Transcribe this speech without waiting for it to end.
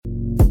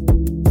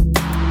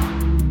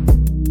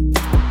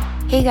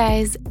Hey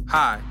guys.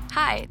 Hi.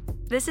 Hi,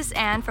 this is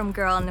Anne from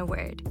Girl in the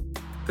Word.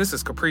 This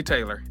is Capri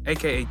Taylor,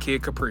 aka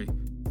Kid Capri.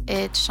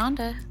 It's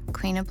Shonda,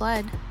 Queen of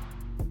Blood.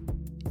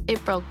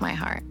 It broke my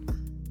heart.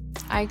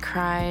 I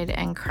cried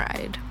and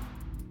cried.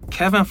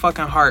 Kevin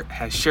fucking Hart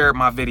has shared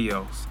my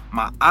videos.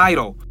 My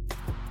idol.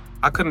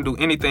 I couldn't do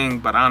anything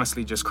but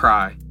honestly just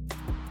cry.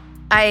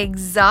 I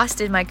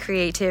exhausted my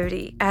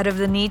creativity out of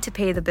the need to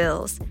pay the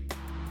bills.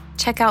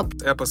 Check out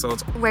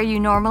Episodes where you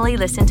normally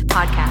listen to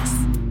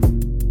podcasts.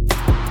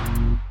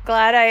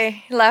 Glad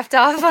I left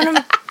off on,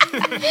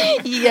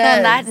 yes.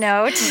 on that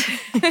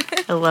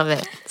note. I love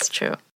it. It's true.